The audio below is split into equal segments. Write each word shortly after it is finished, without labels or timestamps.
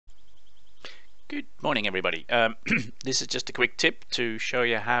Good morning, everybody. This is just a quick tip to show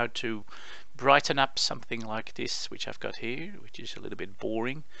you how to brighten up something like this, which I've got here, which is a little bit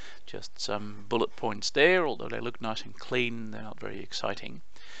boring. Just some bullet points there, although they look nice and clean, they're not very exciting.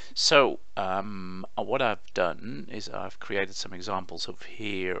 So what I've done is I've created some examples of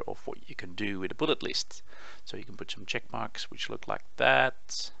here of what you can do with a bullet list. So you can put some check marks which look like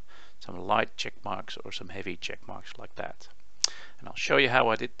that, some light check marks, or some heavy check marks like that. And I'll show you how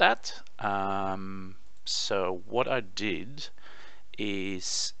I did that. So what I did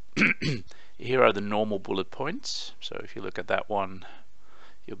is here are the normal bullet points. So if you look at that one,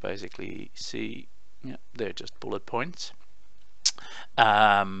 you'll basically see, yeah, they're just bullet points.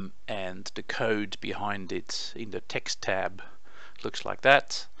 And the code behind it in the text tab looks like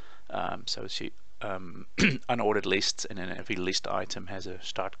that. So see, unordered lists, and then every list item has a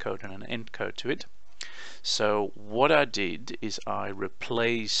start code and an end code to it. So what I did is I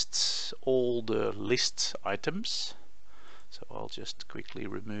replaced all the list items. So I'll just quickly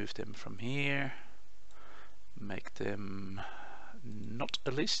remove them from here, make them not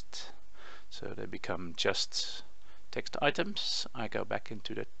a list, so they become just text items. I go back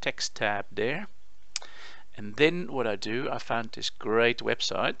into the text tab there, and then what I do, I found this great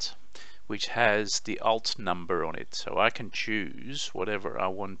website which has the alt number on it, so I can choose whatever I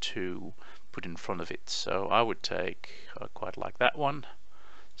want to put in front of it. So I would take, I quite like that one,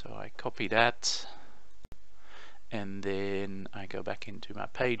 so I copy that, and then I go back into my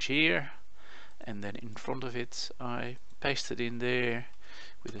page here, and then in front of it I paste it in there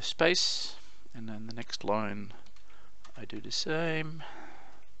with a space, and then the next line I do the same.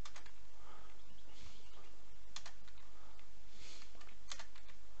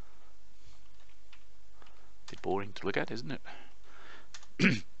 Bit boring to look at, isn't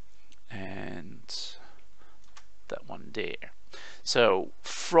it? And that one there. So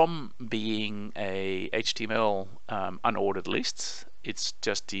from being a HTML unordered list, it's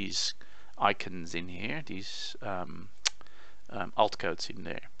just these icons in here, these alt codes in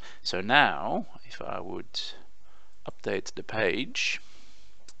there. So now if I would update the page,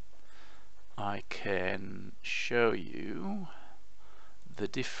 I can show you the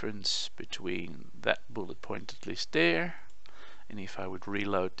difference between that bullet pointed list there, and if I would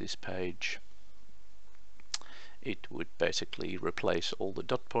reload this page, it would basically replace all the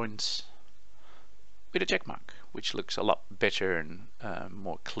dot points with a check mark, which looks a lot better and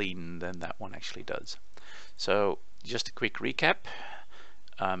more clean than that one actually does. So just a quick recap.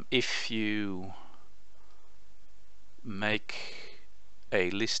 If you make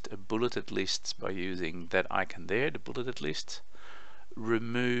a list, a bulleted list, by using that icon there, the bulleted list,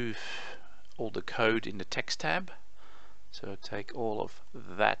 remove all the code in the text tab. So take all of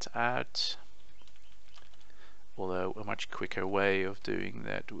that out. Although a much quicker way of doing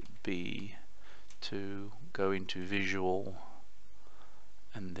that would be to go into visual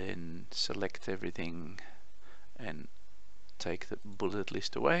and then select everything and take the bullet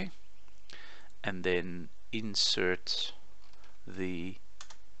list away, and then insert the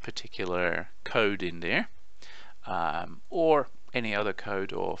particular code in there, or any other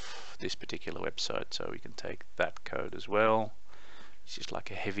code of this particular website. So we can take that code as well. It's just like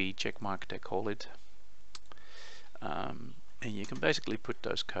a heavy check mark, they call it. And you can basically put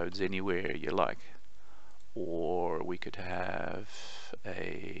those codes anywhere you like. Or we could have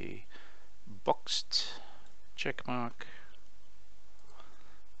a boxed check mark.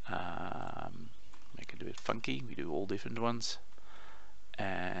 Make it a bit funky, we do all different ones.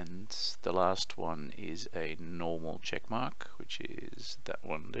 And the last one is a normal check mark, which is that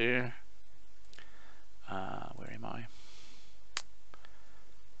one there. Where am I?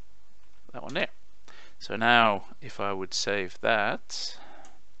 That one there. So now if I would save that,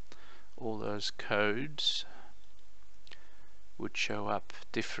 all those codes would show up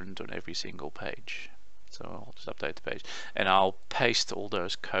different on every single page. So I'll just update the page, and I'll paste all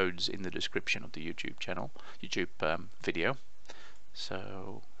those codes in the description of the YouTube channel, YouTube video.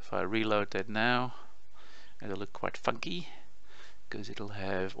 So if I reload that now, it'll look quite funky because it'll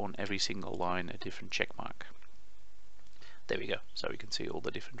have on every single line a different check mark. There we go. So we can see all the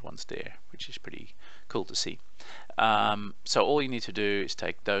different ones there, which is pretty cool to see. So all you need to do is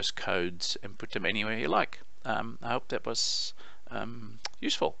take those codes and put them anywhere you like. I hope that was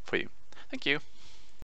useful for you. Thank you.